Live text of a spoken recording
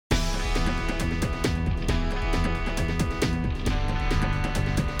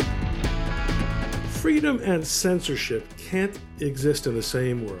Freedom and censorship can't exist in the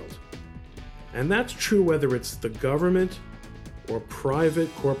same world. And that's true whether it's the government or private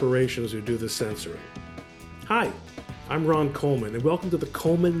corporations who do the censoring. Hi, I'm Ron Coleman, and welcome to the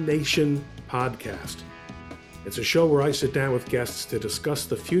Coleman Nation podcast. It's a show where I sit down with guests to discuss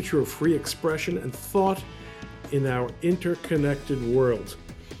the future of free expression and thought in our interconnected world.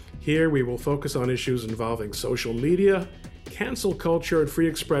 Here we will focus on issues involving social media, cancel culture, and free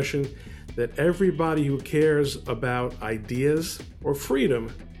expression that everybody who cares about ideas or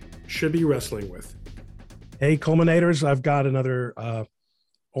freedom should be wrestling with. Hey, Culminators, I've got another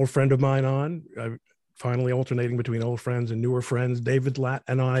old friend of mine on, finally alternating between old friends and newer friends. David Latt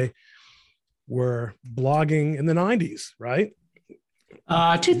and I were blogging in the 90s, right?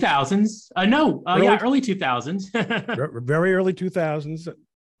 2000s. Early 2000s. Very early 2000s.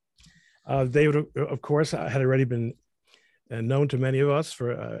 David, of course, had already been known to many of us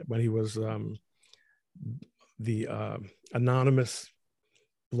for when he was the anonymous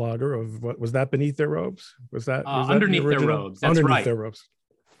blogger of, what was that, Beneath Their Robes? Was that Underneath Their Robes? That's Underneath right. Their Robes.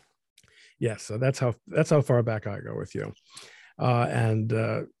 Yes, so that's how far back I go with you. And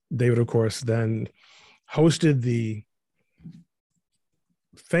David, of course, then hosted the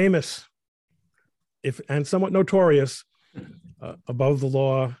famous, and somewhat notorious, Above the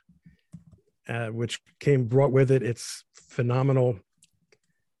Law, which brought with it its phenomenal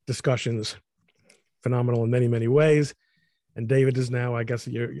discussions, phenomenal in many, many ways. And David is now, I guess,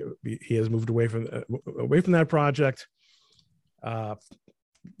 he has moved away from that project.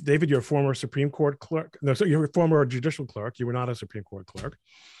 David, you're a former Supreme Court clerk. No, so you're a former judicial clerk. You were not a Supreme Court clerk.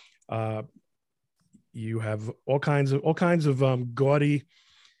 You have all kinds of gaudy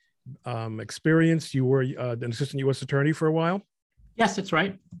experience. You were an assistant U.S. attorney for a while. Yes, that's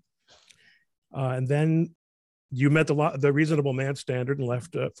right. And then you met the reasonable man standard and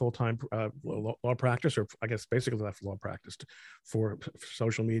left full-time law practice, or I guess basically left law practice for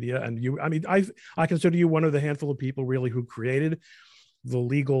social media. And I consider you one of the handful of people really who created the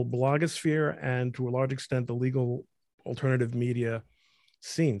legal blogosphere and to a large extent the legal alternative media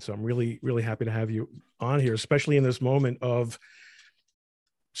scene. So I'm really, really happy to have you on here, especially in this moment of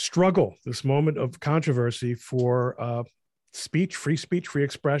struggle, this moment of controversy for speech, free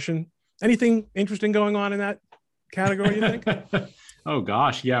expression. Anything interesting going on in that category, you think? Oh,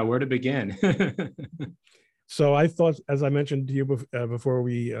 gosh. Yeah. Where to begin? So I thought, as I mentioned to you before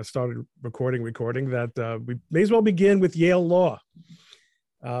we started recording, that we may as well begin with Yale Law,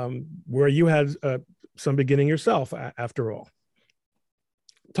 where you had some beginning yourself, after all.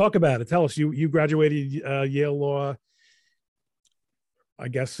 Talk about it. Tell us, you graduated Yale Law, I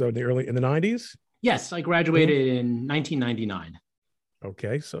guess, so in the 90s? Yes, I graduated in 1999.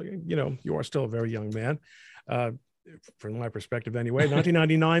 Okay, so you are still a very young man, from my perspective anyway.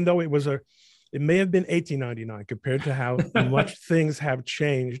 1999, though, it may have been 1899 compared to how much things have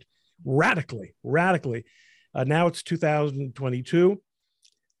changed radically. Now it's 2022,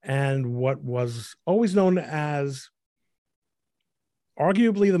 and what was always known as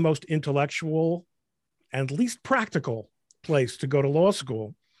arguably the most intellectual and least practical place to go to law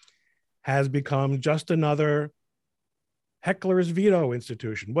school has become just another heckler's veto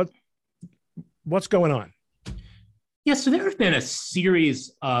institution. What's going on? Yes, so there have been a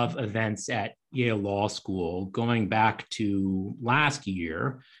series of events at Yale Law School going back to last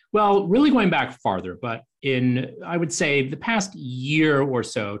year. Well, really going back farther, but I would say, the past year or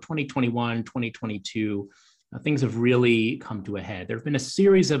so, 2021, 2022, things have really come to a head. There have been a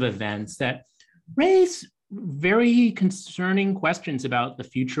series of events that raise very concerning questions about the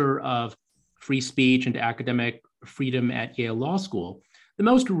future of free speech and academic freedom at Yale Law School. The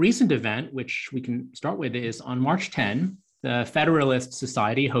most recent event, which we can start with, is on March 10. The Federalist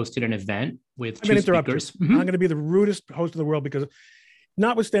Society hosted an event with two speakers. I'm going to be the rudest host in the world, because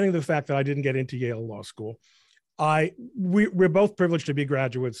notwithstanding the fact that I didn't get into Yale Law School, we're both privileged to be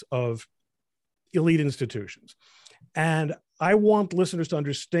graduates of elite institutions. And I want listeners to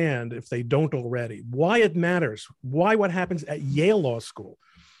understand, if they don't already, why it matters, why what happens at Yale Law School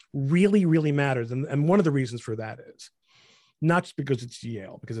really, really matters. And one of the reasons for that is not just because it's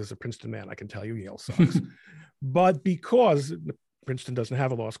Yale, because as a Princeton man, I can tell you Yale sucks, but because Princeton doesn't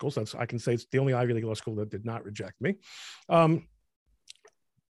have a law school. So I can say it's the only Ivy League law school that did not reject me.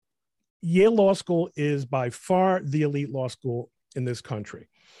 Yale Law School is by far the elite law school in this country.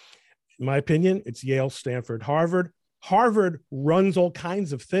 In my opinion, it's Yale, Stanford, Harvard. Harvard runs all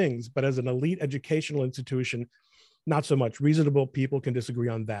kinds of things, but as an elite educational institution, not so much. Reasonable people can disagree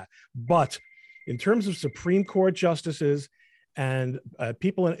on that. But in terms of Supreme Court justices and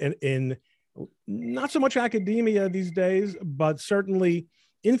people in not so much academia these days, but certainly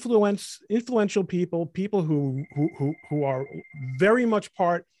influential people who are very much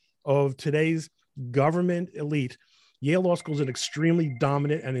part of today's government elite. Yale Law School is an extremely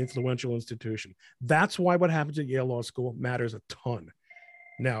dominant and influential institution. That's why what happens at Yale Law School matters a ton.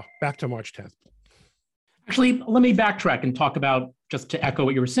 Now, back to March 10th. Actually, let me backtrack and talk about, just to echo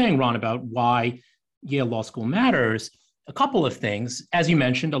what you were saying, Ron, about why Yale Law School matters. A couple of things. As you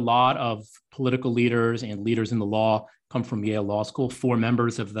mentioned, a lot of political leaders and leaders in the law come from Yale Law School. 4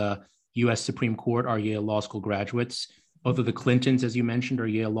 members of the US Supreme Court are Yale Law School graduates. Both of the Clintons, as you mentioned, are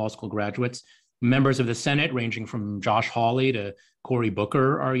Yale Law School graduates. Members of the Senate, ranging from Josh Hawley to Cory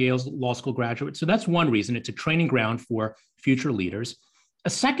Booker, are Yale Law School graduates. So that's one reason. It's a training ground for future leaders. A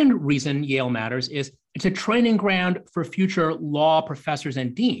second reason Yale matters is it's a training ground for future law professors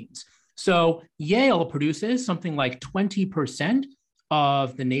and deans. So Yale produces something like 20%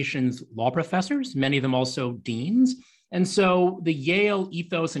 of the nation's law professors, many of them also deans. And so the Yale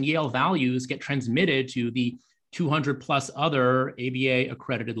ethos and Yale values get transmitted to the 200 plus other ABA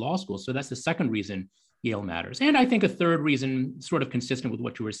accredited law schools. So that's the second reason Yale matters. And I think a third reason, sort of consistent with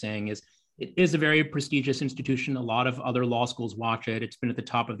what you were saying, is it is a very prestigious institution. A lot of other law schools watch it. It's been at the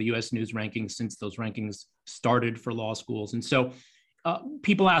top of the US News rankings since those rankings started for law schools. And so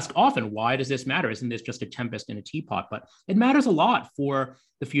people ask often, why does this matter? Isn't this just a tempest in a teapot? But it matters a lot for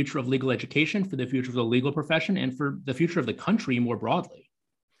the future of legal education, for the future of the legal profession, and for the future of the country more broadly.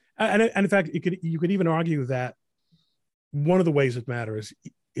 And in fact, you could even argue that one of the ways it matters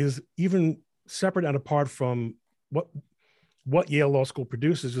is even separate and apart from what Yale Law School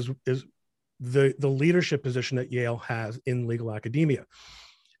produces is the leadership position that Yale has in legal academia.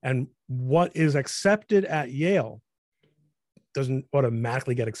 And what is accepted at Yale doesn't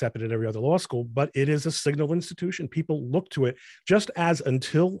automatically get accepted at every other law school, but it is a signal institution. People look to it, just as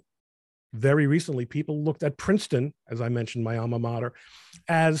until very recently, people looked at Princeton, as I mentioned, my alma mater,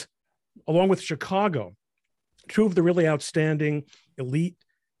 as, along with Chicago, 2 of the really outstanding elite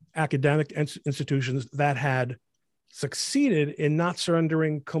academic institutions that had succeeded in not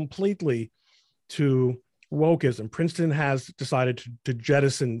surrendering completely to wokeism. Princeton has decided to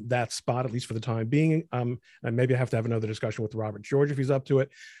jettison that spot, at least for the time being. And maybe I have to have another discussion with Robert George if he's up to it.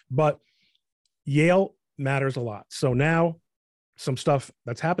 But Yale matters a lot. So now some stuff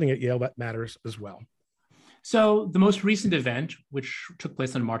that's happening at Yale that matters as well. So the most recent event, which took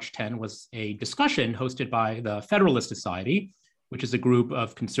place on March 10, was a discussion hosted by the Federalist Society, which is a group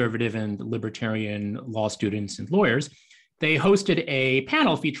of conservative and libertarian law students and lawyers. They hosted a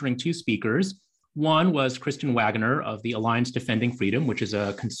panel featuring 2 speakers. One was Kristen Waggoner of the Alliance Defending Freedom, which is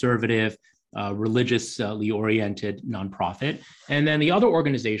a conservative, religiously oriented nonprofit. And then the other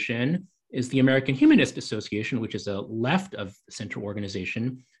organization is the American Humanist Association, which is a left of center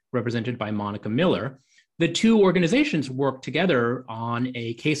organization represented by Monica Miller. The 2 organizations worked together on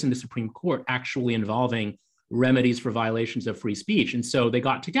a case in the Supreme Court actually involving remedies for violations of free speech. And so they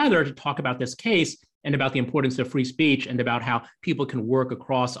got together to talk about this case and about the importance of free speech and about how people can work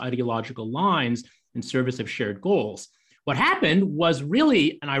across ideological lines in service of shared goals. What happened was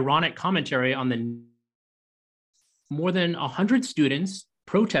really an ironic commentary on the more than 100 students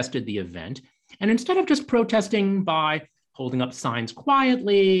protested the event. And instead of just protesting by holding up signs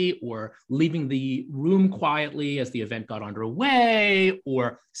quietly or leaving the room quietly as the event got underway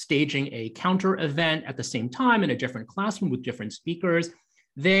or staging a counter event at the same time in a different classroom with different speakers,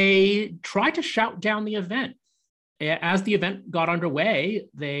 they tried to shout down the event. As the event got underway,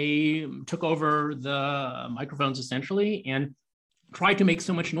 they took over the microphones essentially and tried to make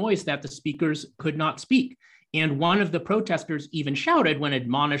so much noise that the speakers could not speak. And one of the protesters even shouted, when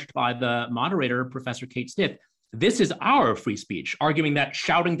admonished by the moderator, Professor Kate Stith, "This is our free speech," arguing that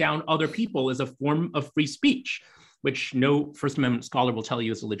shouting down other people is a form of free speech, which no First Amendment scholar will tell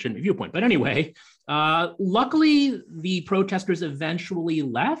you is a legitimate viewpoint. But anyway, luckily, the protesters eventually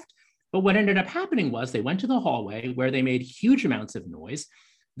left. But what ended up happening was they went to the hallway where they made huge amounts of noise.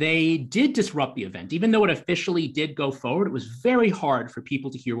 They did disrupt the event. Even though it officially did go forward, it was very hard for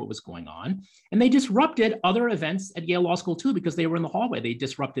people to hear what was going on. And they disrupted other events at Yale Law School too, because they were in the hallway. They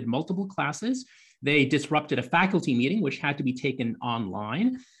disrupted multiple classes. They disrupted a faculty meeting, which had to be taken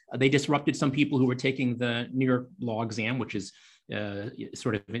online. They disrupted some people who were taking the New York Law exam, which is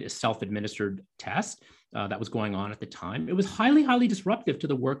sort of a self-administered test that was going on at the time. It was highly, highly disruptive to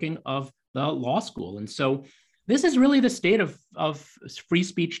the working of the law school. And so this is really the state of free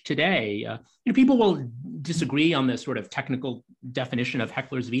speech today. People will disagree on this sort of technical definition of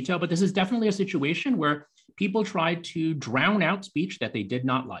heckler's veto, but this is definitely a situation where people tried to drown out speech that they did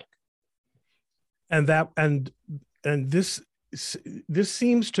not like. And this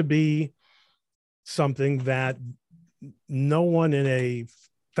seems to be something that no one in a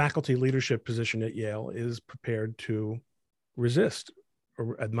faculty leadership position at Yale is prepared to resist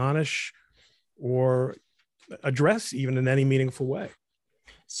or admonish or address even in any meaningful way.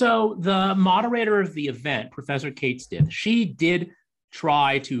 So the moderator of the event, Professor Kate Stith, she did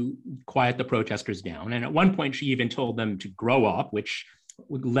try to quiet the protesters down. And at one point, she even told them to grow up, which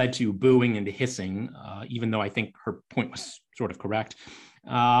led to booing and hissing, even though I think her point was sort of correct.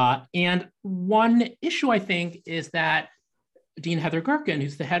 And one issue, I think, is that Dean Heather Gerken,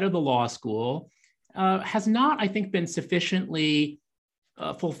 who's the head of the law school, has not, I think, been sufficiently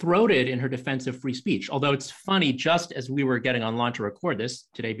full-throated in her defense of free speech. Although it's funny, just as we were getting online to record this,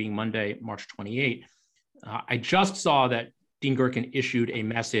 today being Monday, March 28, I just saw that Dean Gerken issued a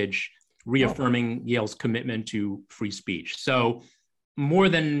message reaffirming Yale's commitment to free speech. So more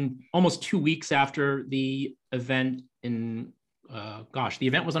than almost 2 weeks after the event the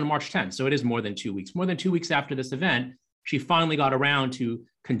event was on March 10th. So it is more than 2 weeks. More than 2 weeks after this event, she finally got around to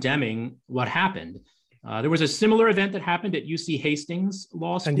condemning what happened. There was a similar event that happened at UC Hastings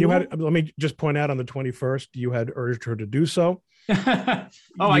Law School. And let me just point out on the 21st, you had urged her to do so. I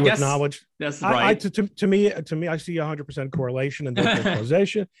guess acknowledged. That's right. To me, I see 100% correlation and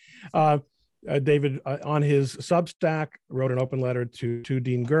causation. David, on his Substack, wrote an open letter to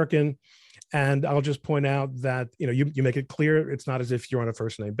Dean Gerken. And I'll just point out that, you make it clear it's not as if you're on a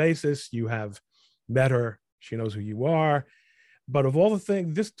first name basis. You have met her. She knows who you are. But of all the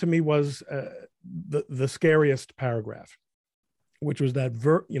things, this to me was the scariest paragraph, which was that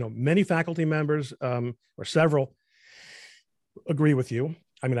many faculty members or several agree with you.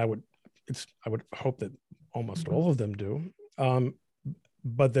 I mean, I would hope that almost all of them do,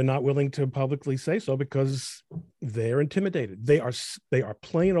 but they're not willing to publicly say so because they're intimidated. They are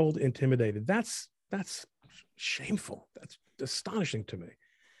plain old intimidated. That's shameful. That's astonishing to me.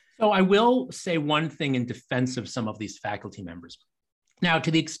 So I will say one thing in defense of some of these faculty members. Now, to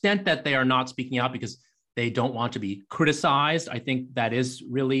the extent that they are not speaking out because they don't want to be criticized, I think that is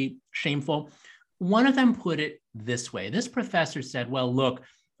really shameful. One of them put it this way. This professor said, well, look,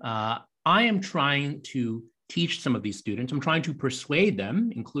 I am trying to teach some of these students. I'm trying to persuade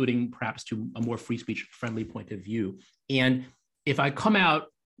them, including perhaps to a more free speech friendly point of view. And if I come out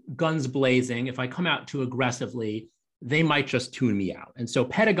guns blazing, if I come out too aggressively, they might just tune me out. And so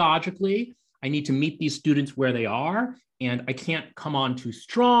pedagogically, I need to meet these students where they are, and I can't come on too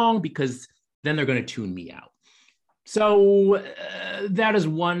strong because then they're going to tune me out. So that is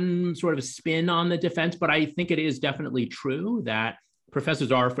one sort of spin on the defense, but I think it is definitely true that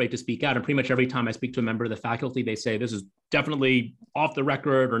professors are afraid to speak out. And pretty much every time I speak to a member of the faculty, they say, this is definitely off the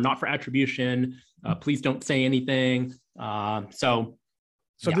record or not for attribution. Please don't say anything. So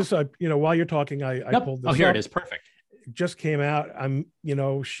yeah. This, while you're talking, I pulled this up. Oh, here it is. Perfect. Just came out.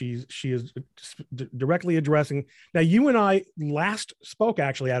 She is directly addressing. Now, you and I last spoke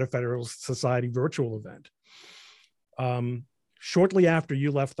actually at a Federalist Society virtual event. Shortly after you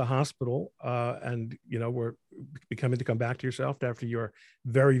left the hospital, and were becoming to come back to yourself after your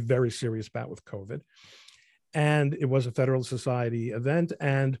very, very serious bout with COVID, and it was a Federalist Society event.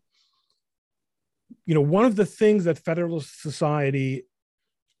 And one of the things that Federalist Society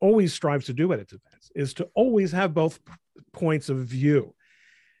always strives to do at its events is to always have both points of view.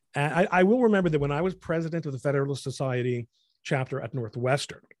 And I will remember that when I was president of the Federalist Society chapter at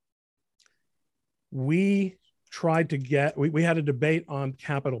Northwestern, we tried to we had a debate on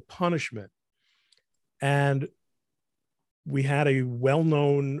capital punishment. And we had a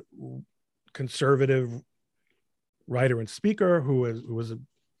well-known conservative writer and speaker who was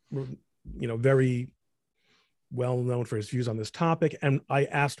very well known for his views on this topic. And I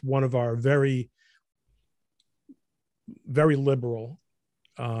asked one of our very, very liberal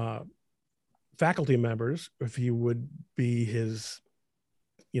faculty members if he would be his,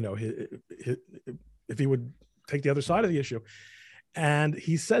 if he would take the other side of the issue. And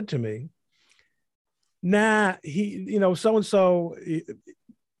he said to me, nah, so-and-so,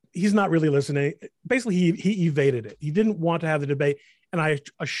 he's not really listening. Basically, he evaded it. He didn't want to have the debate. And I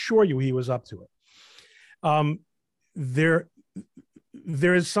assure you he was up to it. There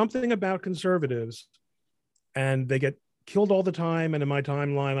is something about conservatives, and they get killed all the time. And in my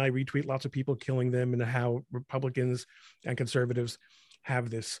timeline, I retweet lots of people killing them, and how Republicans and conservatives have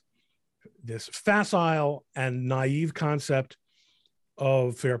this facile and naive concept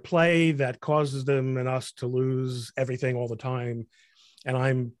of fair play that causes them and us to lose everything all the time. And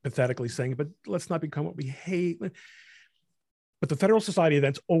I'm pathetically saying, but let's not become what we hate. But the Federal Society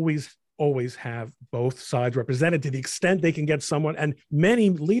events always have both sides represented to the extent they can get someone. And many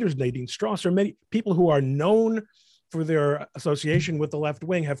leaders, Nadine Strauss, or many people who are known for their association with the left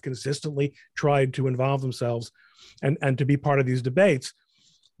wing have consistently tried to involve themselves and to be part of these debates.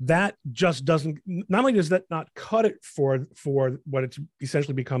 that just doesn't, not only does that not cut it for what it's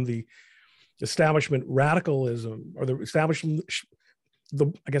essentially become, the establishment radicalism, or the establishment,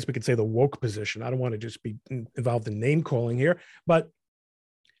 I guess we could say the woke position. I don't want to just be involved in name calling here, but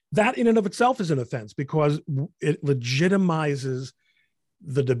that in and of itself is an offense, because it legitimizes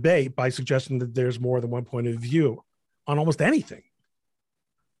the debate by suggesting that there's more than one point of view on almost anything.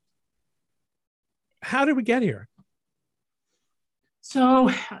 How did we get here? So,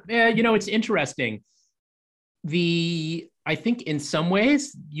 it's interesting. I think in some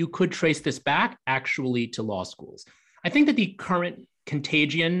ways you could trace this back actually to law schools. I think that the current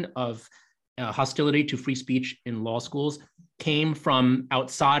contagion of hostility to free speech in law schools came from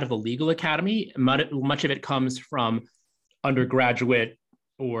outside of the legal academy. Much of it comes from undergraduate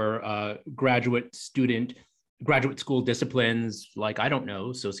or graduate school disciplines like, I don't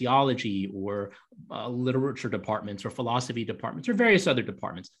know, sociology or literature departments or philosophy departments or various other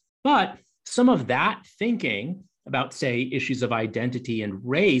departments. But some of that thinking about, say, issues of identity and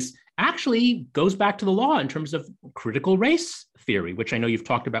race actually goes back to the law in terms of critical race theory, which I know you've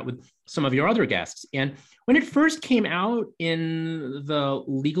talked about with some of your other guests. And when it first came out in the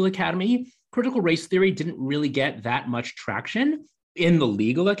legal academy, critical race theory didn't really get that much traction in the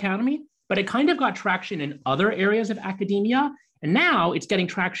legal academy, but it kind of got traction in other areas of academia. And now it's getting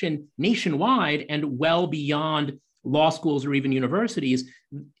traction nationwide and well beyond law schools or even universities,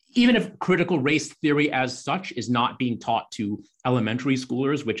 even if critical race theory as such is not being taught to elementary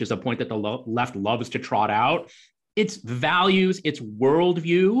schoolers, which is a point that the left loves to trot out. Its values, its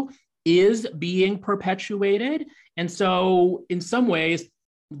worldview is being perpetuated. And so in some ways,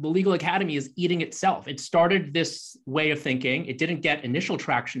 the legal academy is eating itself. It started this way of thinking. It didn't get initial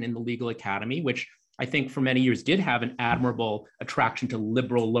traction in the legal academy, which I think for many years did have an admirable attraction to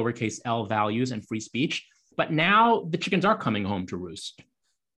liberal lowercase l values and free speech. But now the chickens are coming home to roost.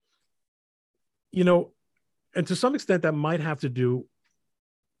 And to some extent that might have to do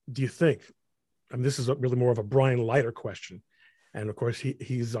you think, this is really more of a Brian Leiter question. And of course,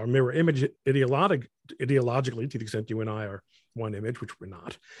 he's our mirror image ideologically, to the extent you and I are one image, which we're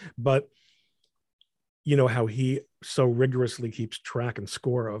not. But how he so rigorously keeps track and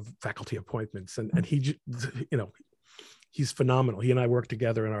score of faculty appointments. And he, he's phenomenal. He and I worked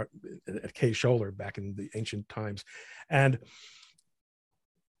together at Kay Scholler back in the ancient times. And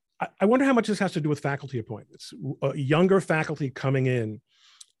I wonder how much this has to do with faculty appointments. Younger faculty coming in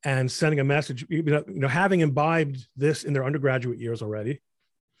and sending a message, having imbibed this in their undergraduate years already,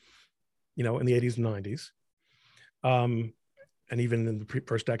 in the 80s and 90s, and even in the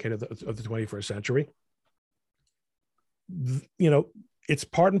first decade of the 21st century. It's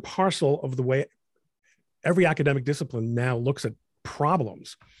part and parcel of the way every academic discipline now looks at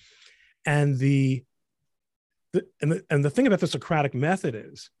problems. And the thing about the Socratic method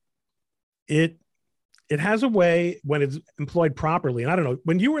is, it has a way, when it's employed properly. And I don't know,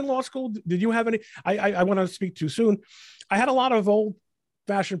 when you were in law school, did you have any, I want to speak too soon. I had a lot of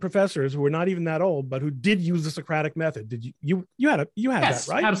old-fashioned professors who were not even that old, but who did use the Socratic method. Did you had yes,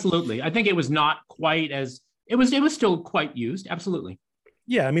 that, right? Absolutely. I think it was not quite as, it was still quite used. Absolutely.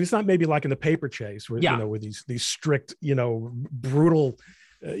 Yeah. It's not maybe like in the paper chase where, where these strict, brutal,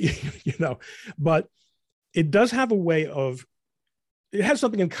 but it does have a way of, it has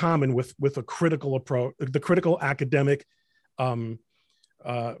something in common with a critical approach, the critical academic, what's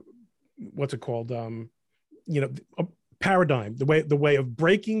it called? A paradigm, the way of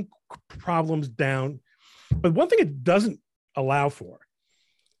breaking problems down. But one thing it doesn't allow for,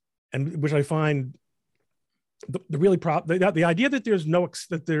 and which I find the really the idea that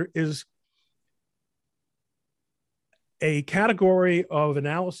there is a category of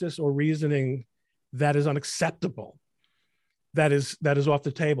analysis or reasoning that is unacceptable, that is off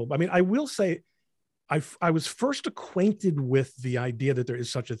the table. I will say, I was first acquainted with the idea that there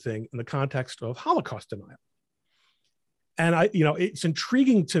is such a thing in the context of Holocaust denial. And it's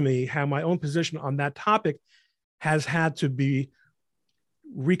intriguing to me how my own position on that topic has had to be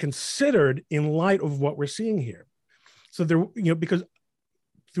reconsidered in light of what we're seeing here. So because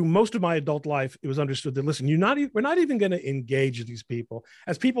through most of my adult life, it was understood that, listen, we're not even going to engage these people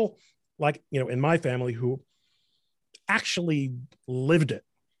as people like, in my family who actually lived it.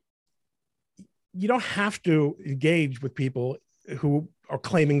 You don't have to engage with people who are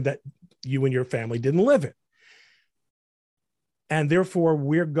claiming that you and your family didn't live it. And therefore,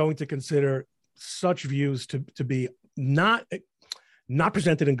 we're going to consider such views to be not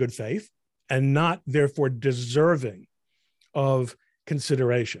presented in good faith and not therefore deserving of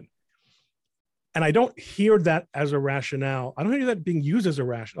consideration. And I don't hear that as a rationale. I don't hear that being used as a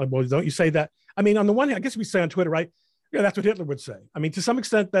rationale. Well, don't you say that? On the one hand, I guess we say on Twitter, right? Yeah, that's what Hitler would say. I mean, to some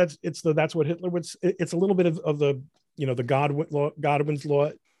extent, that's what Hitler would. It's a little bit of the the Godwin's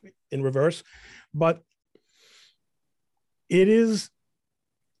law in reverse, but it is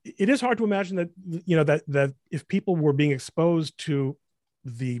hard to imagine that that if people were being exposed to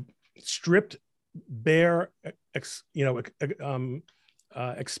the stripped, bare,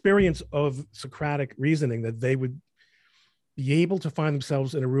 experience of Socratic reasoning, that they would be able to find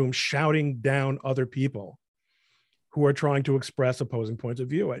themselves in a room shouting down other people who are trying to express opposing points of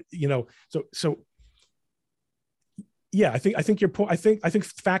view. So yeah, I think your point. I think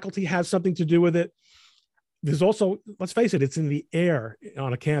faculty has something to do with it. There's also, let's face it, it's in the air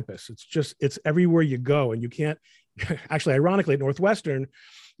on a campus. It's everywhere you go, and you can't. Actually, ironically, at Northwestern,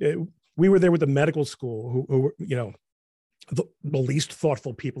 we were there with the medical school, who the least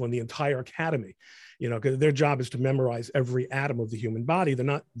thoughtful people in the entire academy, because their job is to memorize every atom of the human body. They're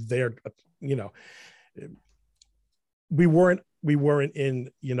not there, We weren't in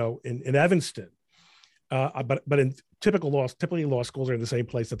in Evanston, but in typically law schools are in the same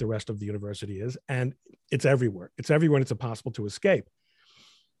place that the rest of the university is, and it's everywhere. It's everywhere, and it's impossible to escape.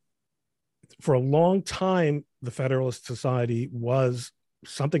 For a long time, the Federalist Society was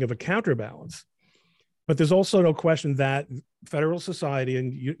something of a counterbalance, but there's also no question that Federalist Society,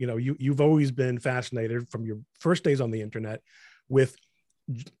 and you've always been fascinated from your first days on the internet with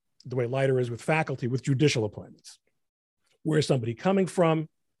the way Leiter is with faculty, with judicial appointments. Where's somebody coming from?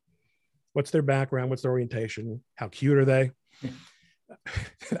 What's their background? What's their orientation? How cute are they?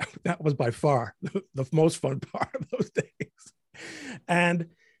 That was by far the most fun part of those days. And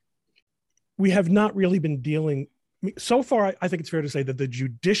we have not really been dealing, so far, I think it's fair to say that the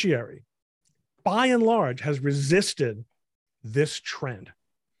judiciary, by and large, has resisted this trend.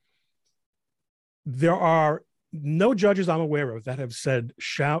 There are no judges I'm aware of that have said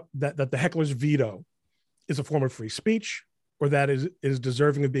that the heckler's veto is a form of free speech, or that is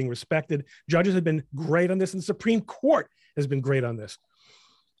deserving of being respected. Judges have been great on this, and the Supreme Court has been great on this.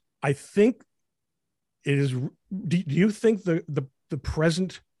 I think it is. Do you think the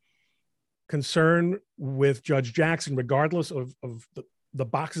present concern with Judge Jackson, regardless of the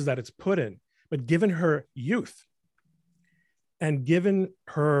boxes that it's put in, but given her youth and given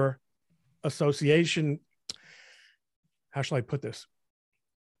her association, how shall I put this?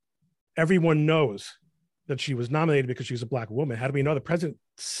 Everyone knows that she was nominated because she's a Black woman. How do we know? The president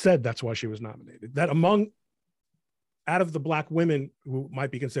said that's why she was nominated. That out of the Black women who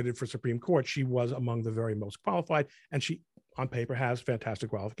might be considered for Supreme Court, she was among the very most qualified, and she, on paper, has fantastic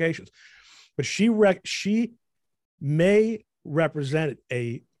qualifications. But she may represent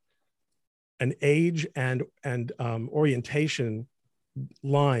an age and orientation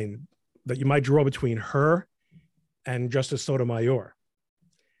line that you might draw between her and Justice Sotomayor.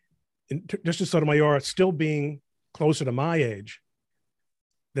 Justice Sotomayor still being closer to my age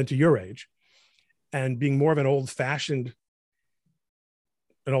than to your age, and being more of an old-fashioned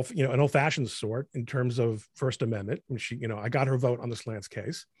sort in terms of First Amendment. I got her vote on the Slants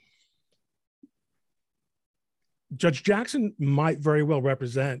case. Judge Jackson might very well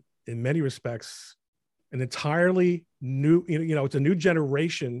represent, in many respects, an entirely new, it's a new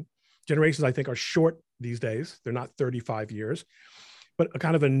generation. Generations, I think, are short these days. They're not 35 years. But a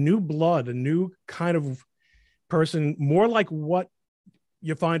kind of a new blood, a new kind of person, more like what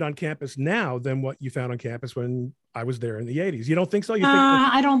you find on campus now than what you found on campus when I was there in the 80s. You don't think so?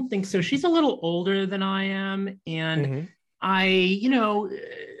 I don't think so. She's a little older than I am. And I don't,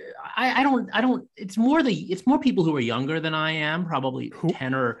 it's more people who are younger than I am, probably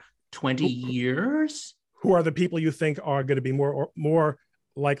 10 or 20 years. Who are the people you think are going to be more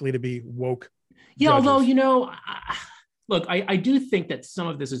likely to be woke? Yeah, judges? Although, look, I do think that some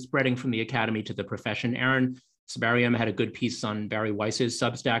of this is spreading from the academy to the profession. Aaron Sabarium had a good piece on Barry Weiss's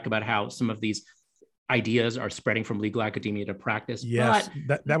Substack about how some of these ideas are spreading from legal academia to practice. Yes,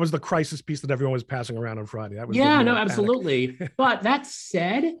 but that was the crisis piece that everyone was passing around on Friday. That was absolutely. But that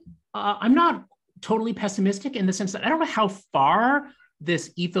said, I'm not totally pessimistic in the sense that I don't know how far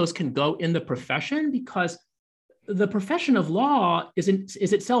this ethos can go in the profession, because the profession of law is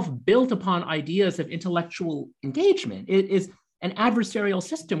itself built upon ideas of intellectual engagement. It is an adversarial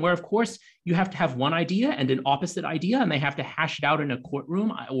system where, of course, you have to have one idea and an opposite idea, and they have to hash it out in a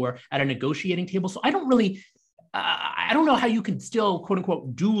courtroom or at a negotiating table. So I don't know how you can still, quote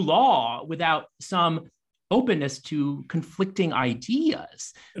unquote, do law without some openness to conflicting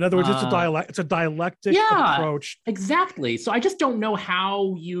ideas. In other words, it's a dialectic approach. Exactly. So I just don't know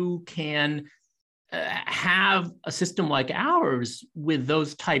how you can have a system like ours with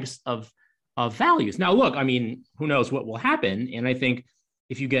those types of values. Now, look, I mean, who knows what will happen? And I think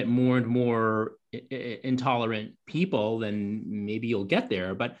if you get more and more intolerant people, then maybe you'll get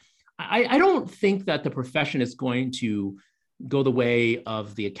there. But I don't think that the profession is going to go the way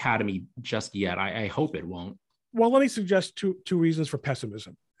of the academy just yet. I hope it won't. Well, let me suggest two reasons for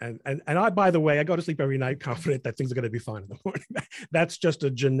pessimism. And I, by the way, I go to sleep every night confident that things are going to be fine in the morning. That's just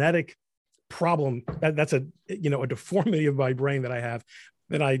a genetic problem. That's a deformity of my brain that I have,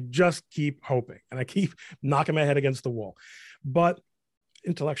 that I just keep hoping and I keep knocking my head against the wall. But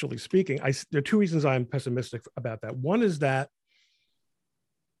intellectually speaking, there are two reasons I'm pessimistic about that. One is that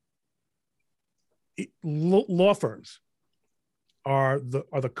law firms are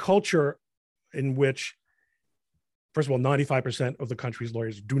the culture in which, first of all, 95% of the country's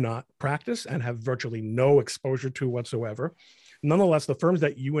lawyers do not practice and have virtually no exposure to whatsoever. Nonetheless, the firms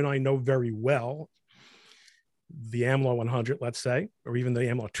that you and I know very well, the AmLaw 100, let's say, or even the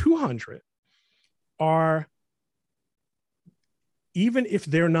AmLaw 200, are, even if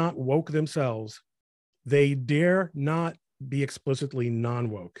they're not woke themselves, they dare not be explicitly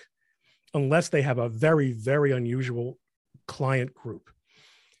non-woke unless they have a very, very unusual client group.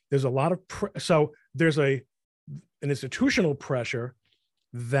 There's a lot of, so there's an institutional pressure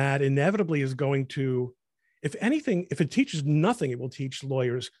that inevitably is going to, if anything, if it teaches nothing, it will teach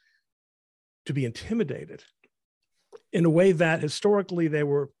lawyers to be intimidated in a way that historically they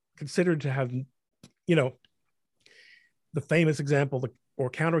were considered to have, the famous example or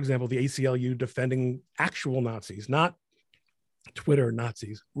counterexample, the ACLU defending actual Nazis, not Twitter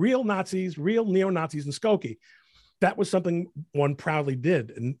Nazis, real neo-Nazis in Skokie. That was something one proudly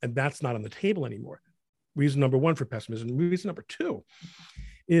did, and that's not on the table anymore. Reason number one for pessimism. Reason number two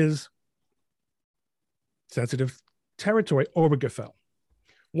is sensitive territory, Obergefell.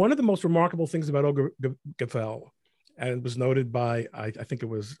 One of the most remarkable things about Obergefell, and it was noted by, I think it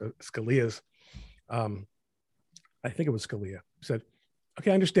was Scalia's, said,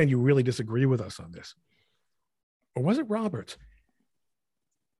 okay, I understand you really disagree with us on this. Or was it Roberts?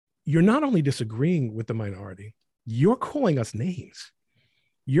 You're not only disagreeing with the minority, you're calling us names.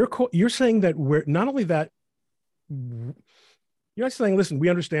 You're saying that we're not only that, you're not saying, listen, we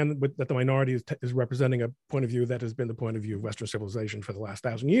understand that the minority is representing a point of view that has been the point of view of Western civilization for the last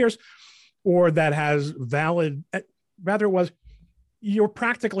 1,000 years, or that has valid, rather it was, you're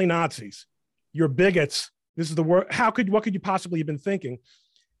practically Nazis, you're bigots. This is the word. What could you possibly have been thinking?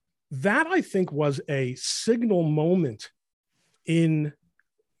 That, I think, was a signal moment in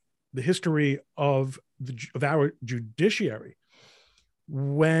the history of our judiciary,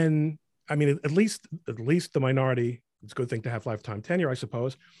 when, I mean, at least the minority, it's a good thing to have lifetime tenure, I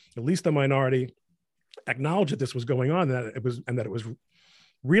suppose, at least the minority acknowledged that this was going on, and that it was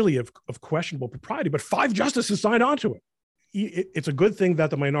really of questionable propriety, but 5 justices signed on to it. It's a good thing that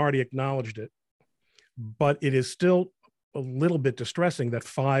the minority acknowledged it, but it is still a little bit distressing that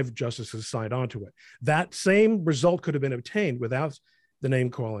 5 justices signed on to it. That same result could have been obtained without the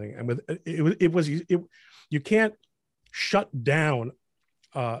name calling, and you can't shut down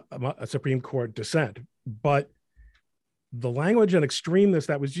a Supreme Court dissent, but the language and extremeness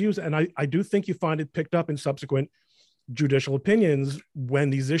that was used, and I do think you find it picked up in subsequent judicial opinions when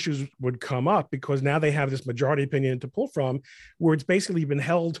these issues would come up, because now they have this majority opinion to pull from, where it's basically been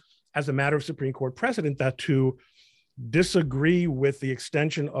held as a matter of Supreme Court precedent that to disagree with the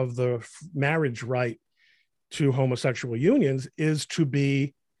extension of the marriage right to homosexual unions is to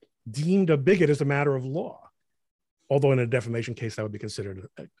be deemed a bigot as a matter of law. Although in a defamation case, that would be considered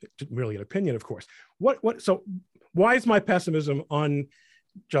merely an opinion, of course. So why is my pessimism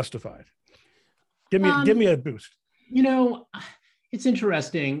unjustified? Give me a boost. It's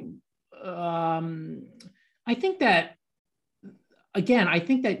interesting. I think that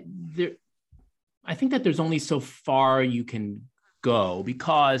there's only so far you can go,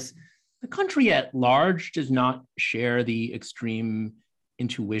 because the country at large does not share the extreme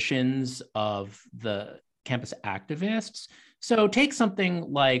intuitions of the campus activists. So take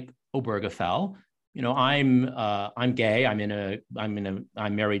something like Obergefell. I'm gay. I'm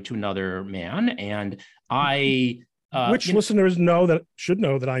married to another man, and listeners should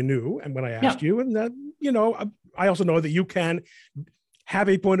know that I knew, and when I asked you, and that I also know that you can have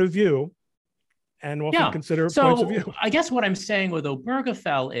a point of view and also consider points of view. I guess what I'm saying with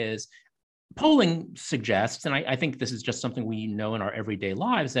Obergefell is, polling suggests, and I think this is just something we know in our everyday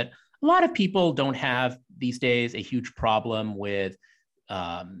lives, that a lot of people don't have these days a huge problem with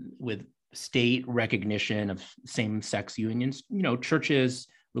state recognition of same-sex unions. Churches,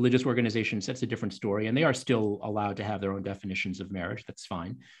 religious organizations, that's a different story, and they are still allowed to have their own definitions of marriage. That's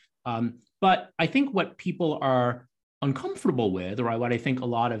fine. But I think what people are uncomfortable with, or what I think a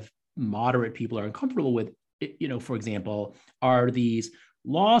lot of moderate people are uncomfortable with, for example, are these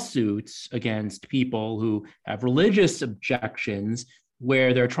lawsuits against people who have religious objections,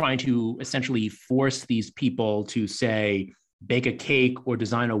 where they're trying to essentially force these people to, say, bake a cake or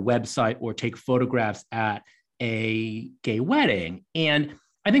design a website or take photographs at a gay wedding. And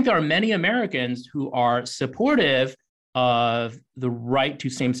I think there are many Americans who are supportive of the right to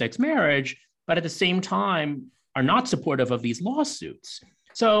same-sex marriage, but at the same time are not supportive of these lawsuits.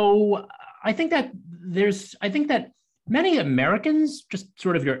 So I think that many Americans, just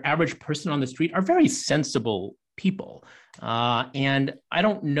sort of your average person on the street, are very sensible people. And I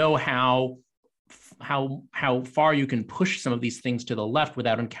don't know how far you can push some of these things to the left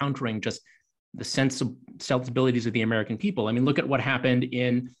without encountering just the sensibilities of the American people. I mean, look at what happened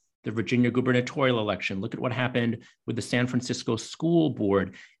in the Virginia gubernatorial election. Look at what happened with the San Francisco school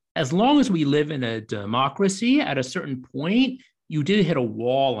board. As long as we live in a democracy, at a certain point, you did hit a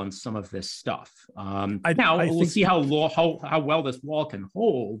wall on some of this stuff. We'll see how well this wall can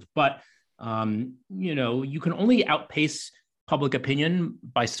hold, but you can only outpace public opinion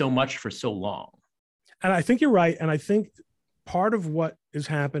by so much for so long. And I think you're right. And I think part of what is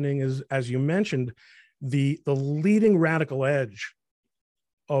happening is, as you mentioned, the leading radical edge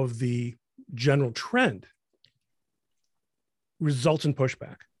of the general trend results in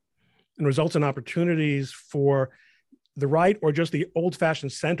pushback and results in opportunities for the right or just the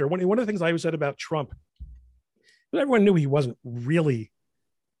old-fashioned center. One of the things I always said about Trump, everyone knew he wasn't really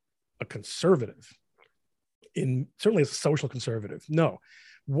a conservative, certainly a social conservative. No.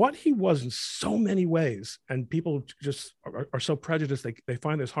 What he was in so many ways, and people just are so prejudiced, they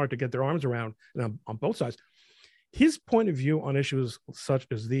find this hard to get their arms around on both sides. His point of view on issues such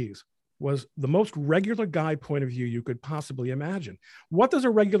as these was the most regular guy point of view you could possibly imagine. What does a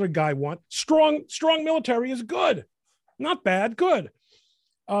regular guy want? Strong military is good, not bad, good.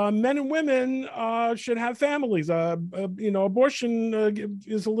 Men and women should have families. Abortion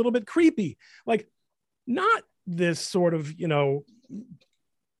is a little bit creepy. Like, not this sort of,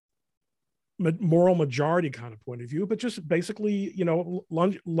 moral majority kind of point of view, but just basically,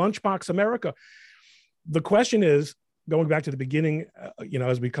 lunchbox America. The question is, going back to the beginning,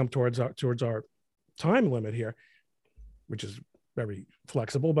 as we come towards our time limit here, which is very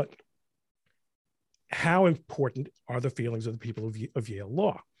flexible, but how important are the feelings of the people of Yale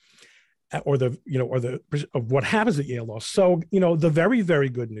Law, or of what happens at Yale Law? So, the very, very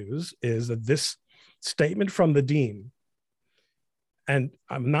good news is that this statement from the dean, and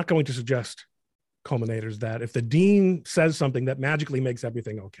I'm not going to suggest, culminators, that if the dean says something, that magically makes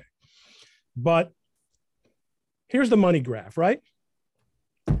everything okay. But here's the money graph, right?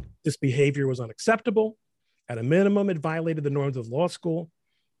 This behavior was unacceptable. At a minimum, it violated the norms of law school.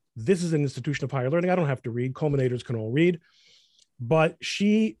 This is an institution of higher learning. I don't have to read. Culminators can all read. But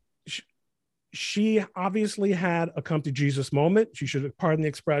she obviously had a come to Jesus moment. She should have, pardon the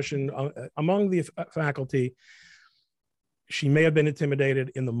expression, among the faculty. She may have been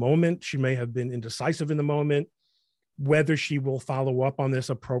intimidated in the moment. She may have been indecisive in the moment. Whether she will follow up on this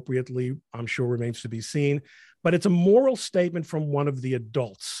appropriately, I'm sure remains to be seen. But it's a moral statement from one of the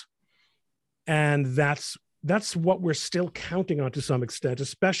adults. And that's what we're still counting on to some extent,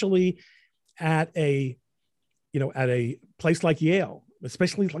 especially at a place like Yale,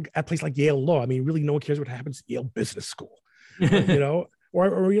 especially at a place like Yale Law. I mean, really, no one cares what happens at Yale Business School,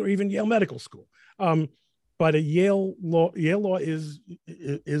 or even Yale Medical School. But at Yale Law is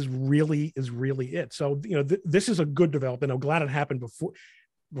really it. So this is a good development. I'm glad it happened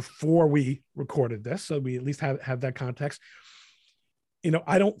before we recorded this, so we at least have that context.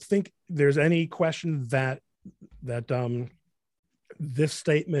 I don't think there's any question that this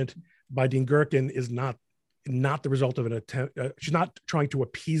statement by Dean Gerken is not the result of an attempt. She's not trying to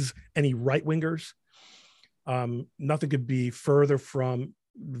appease any right-wingers. Nothing could be further from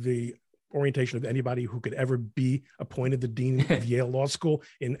the orientation of anybody who could ever be appointed the dean of Yale Law School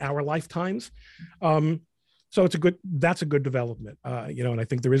in our lifetimes. So that's a good development, and I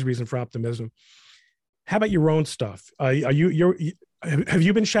think there is reason for optimism. How about your own stuff? Have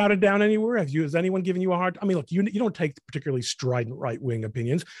you been shouted down anywhere? Has anyone given you a hard? I mean, look, you don't take particularly strident right-wing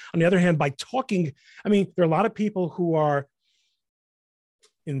opinions. On the other hand, by talking, I mean, there are a lot of people who are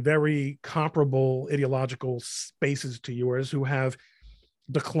in very comparable ideological spaces to yours who have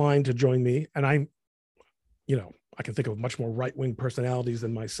declined to join me, and I can think of much more right-wing personalities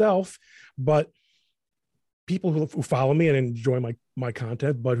than myself, but people who follow me and enjoy my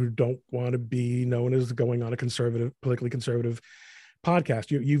content, but who don't want to be known as going on a politically conservative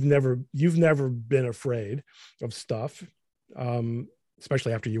podcast. You've never been afraid of stuff,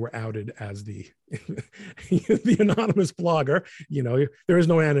 especially after you were outed as the the anonymous blogger. There is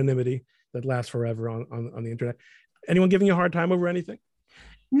no anonymity that lasts forever on the internet. Anyone giving you a hard time over anything?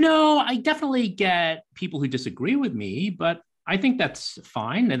 No, I definitely get people who disagree with me, but I think that's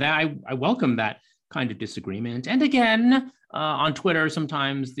fine. And I welcome that kind of disagreement. And again, on Twitter,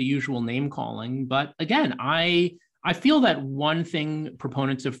 sometimes the usual name calling. But again, I feel that one thing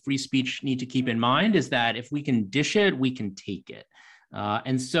proponents of free speech need to keep in mind is that if we can dish it, we can take it.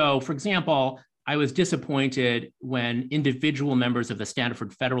 And so, for example, I was disappointed when individual members of the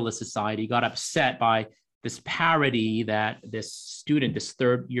Stanford Federalist Society got upset by this parody that this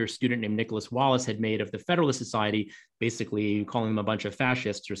third-year student named Nicholas Wallace had made of the Federalist Society, basically calling them a bunch of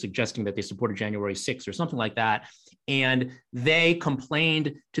fascists or suggesting that they supported January 6th or something like that. And they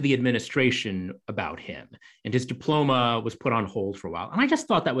complained to the administration about him, and his diploma was put on hold for a while. And I just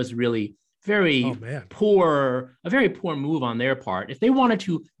thought that was really a very poor move on their part. If they wanted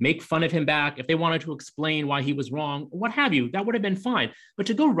to make fun of him back, if they wanted to explain why he was wrong, what have you, that would have been fine. But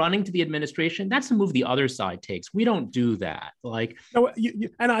to go running to the administration, that's a move the other side takes. We don't do that. Like, no,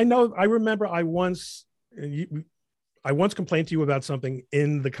 and I remember I once complained to you about something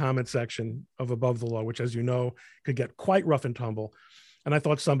in the comment section of Above the Law, which, as you know, could get quite rough and tumble. And I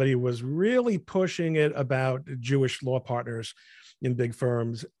thought somebody was really pushing it about Jewish law partners in big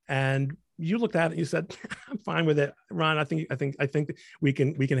firms. And you looked at it and you said, I'm fine with it, Ron. I think we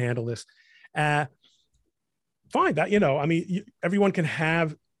can handle this. Fine. That, I mean, everyone can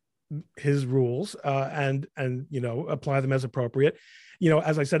have his rules and apply them as appropriate.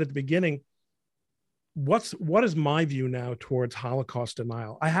 As I said at the beginning, what is my view now towards Holocaust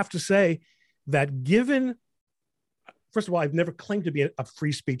denial? I have to say that first of all, I've never claimed to be a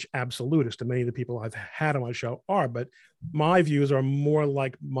free speech absolutist, and many of the people I've had on my show are, but my views are more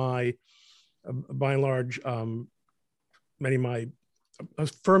like by and large, many of my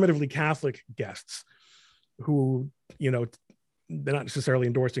affirmatively Catholic guests who, they're not necessarily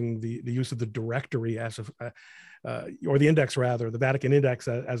endorsing the use of the directory or the index rather, the Vatican Index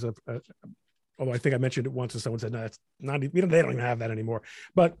as although I think I mentioned it once and someone said, no, it's not, they don't even have that anymore.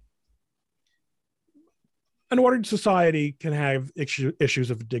 But an ordered society can have issues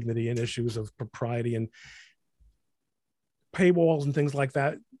of dignity and issues of propriety and paywalls and things like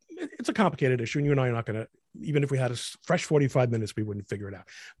that. It's a complicated issue, and you and I are not going to, even if we had a fresh 45 minutes, we wouldn't figure it out.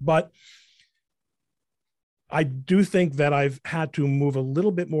 But I do think that I've had to move a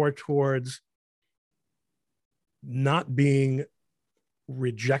little bit more towards not being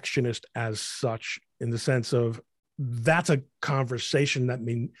rejectionist as such, in the sense of that's a conversation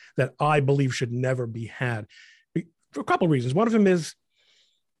that I believe should never be had for a couple of reasons. One of them is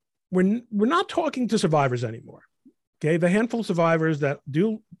we're not talking to survivors anymore. Okay, the handful of survivors that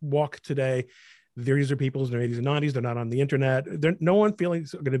do walk today, these are people in their 80s and 90s. They're not on the internet. No one feeling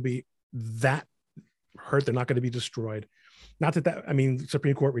is going to be that hurt. They're not going to be destroyed. Not that I mean, the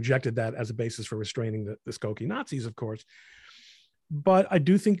Supreme Court rejected that as a basis for restraining the Skokie Nazis, of course. But I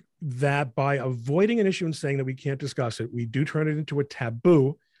do think that by avoiding an issue and saying that we can't discuss it, we do turn it into a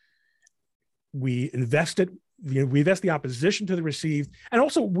taboo. We invest the opposition to the received. And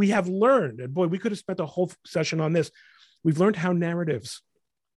also we have learned, and boy, we could have spent a whole session on this. We've learned how narratives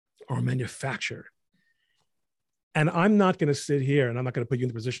are manufactured. And I'm not going to sit here, and I'm not going to put you in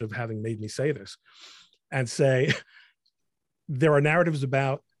the position of having made me say this, and say there are narratives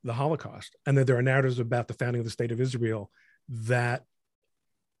about the Holocaust, and that there are narratives about the founding of the State of Israel that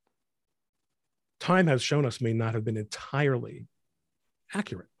time has shown us may not have been entirely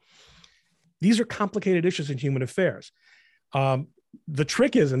accurate. These are complicated issues in human affairs. The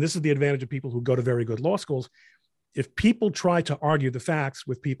trick is, and this is the advantage of people who go to very good law schools, if people try to argue the facts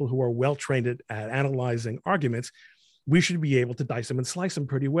with people who are well-trained at analyzing arguments, we should be able to dice them and slice them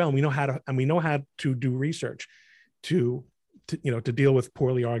pretty well. And we know how to do research to deal with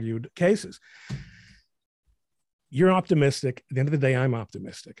poorly argued cases. You're optimistic. At the end of the day, I'm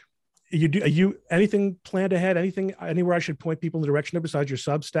optimistic. Are you anything planned ahead? Anywhere I should point people in the direction of besides your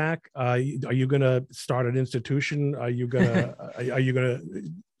Substack? Are you going to start an institution? Are you going to?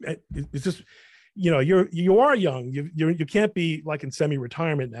 Is this? You are young. You can't be like in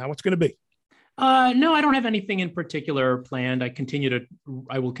semi-retirement now. What's going to be? No, I don't have anything in particular planned.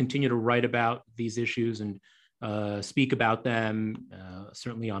 I will continue to write about these issues and speak about them,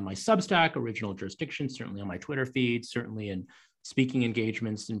 certainly on my Substack, Original Jurisdiction, certainly on my Twitter feed, certainly in speaking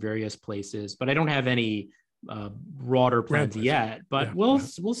engagements in various places. But I don't have any broader plans yet. But yeah,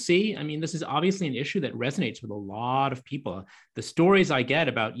 we'll see. I mean, this is obviously an issue that resonates with a lot of people. The stories I get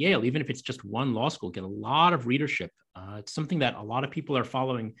about Yale, even if it's just one law school, get a lot of readership. It's something that a lot of people are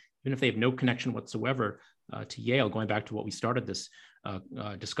following, even if they have no connection whatsoever to Yale, going back to what we started this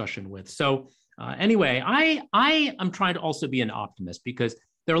discussion with. So anyway, I am trying to also be an optimist, because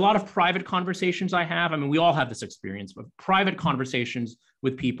There are a lot of private conversations I have. I mean, we all have this experience, but private conversations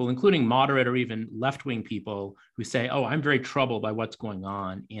with people, including moderate or even left-wing people who say, oh, I'm very troubled by what's going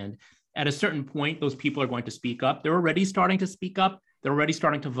on. And at a certain point, those people are going to speak up. They're already starting to speak up. They're already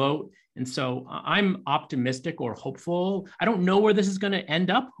starting to vote. And so I'm optimistic or hopeful. I don't know where this is going to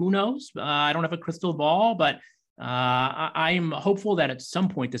end up. Who knows? I don't have a crystal ball, but I'm hopeful that at some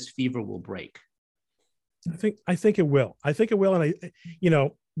point this fever will break. I think it will. I think it will. And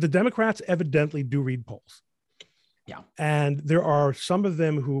the Democrats evidently do read polls. Yeah. And there are some of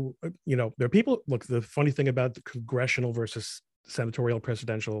them who, there are people, look, the funny thing about the congressional versus senatorial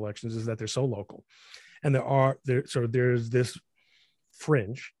presidential elections is that they're so local. And there's this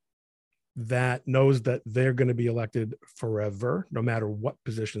fringe that knows that they're going to be elected forever, no matter what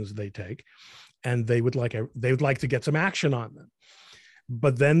positions they take. And they would like to get some action on them.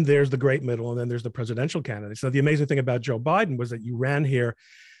 But then there's the great middle, and then there's the presidential candidate. So the amazing thing about Joe Biden was that you ran here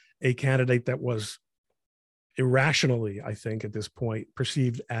a candidate that was irrationally, I think, at this point,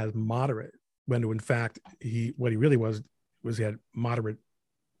 perceived as moderate, when in fact, what he really was he had moderate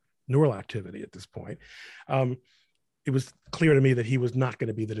neural activity at this point. It was clear to me that he was not going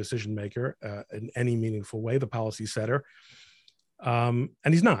to be the decision maker in any meaningful way, the policy setter. And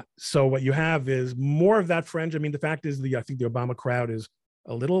he's not. So what you have is more of that fringe. I mean, the fact is, I think the Obama crowd is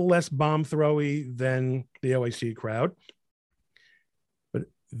a little less bomb throwy than the OAC crowd, but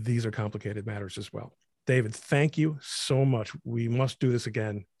these are complicated matters as well. David, thank you so much. We must do this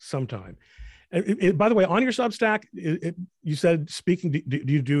again sometime. By the way, on your Substack, you said speaking. Do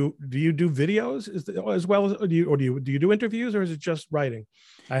you do videos as well as, or do you do interviews, or is it just writing?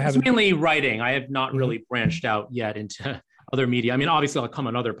 It's mainly writing. I have not really branched out yet into other media. I mean, obviously, I'll come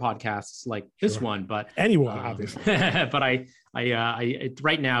on other podcasts like this one, but anyone, obviously. But I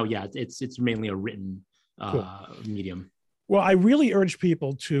right now, yeah, it's mainly a written medium. Well, I really urge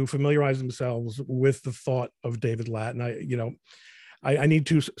people to familiarize themselves with the thought of David Lattin. I need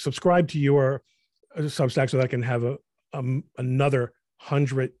to subscribe to your Substack so that I can have another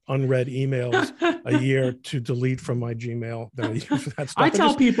 100 unread emails a year to delete from my Gmail that I use for that stuff. I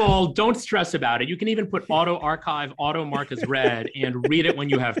tell people, don't stress about it. You can even put auto archive, auto mark as read, and read it when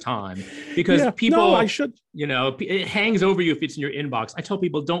you have time. Because people, I should. It hangs over you if it's in your inbox. I tell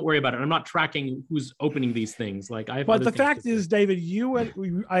people, don't worry about it. I'm not tracking who's opening these things. But the fact is, David,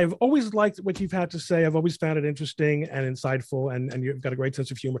 I've always liked what you've had to say. I've always found it interesting and insightful, and you've got a great sense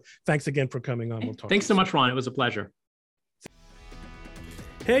of humor. Thanks again for coming on. We'll talk. Thanks so much, Ron. It was a pleasure.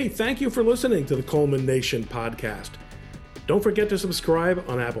 Hey, thank you for listening to the Coleman Nation podcast. Don't forget to subscribe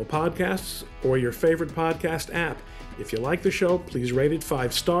on Apple Podcasts or your favorite podcast app. If you like the show, please rate it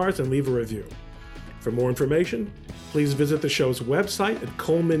 5 stars and leave a review. For more information, please visit the show's website at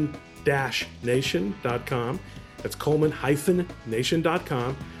coleman-nation.com. That's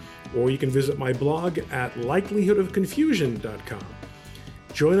coleman-nation.com. Or you can visit my blog at likelihoodofconfusion.com.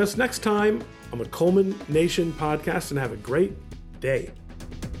 Join us next time on the Coleman Nation podcast and have a great day.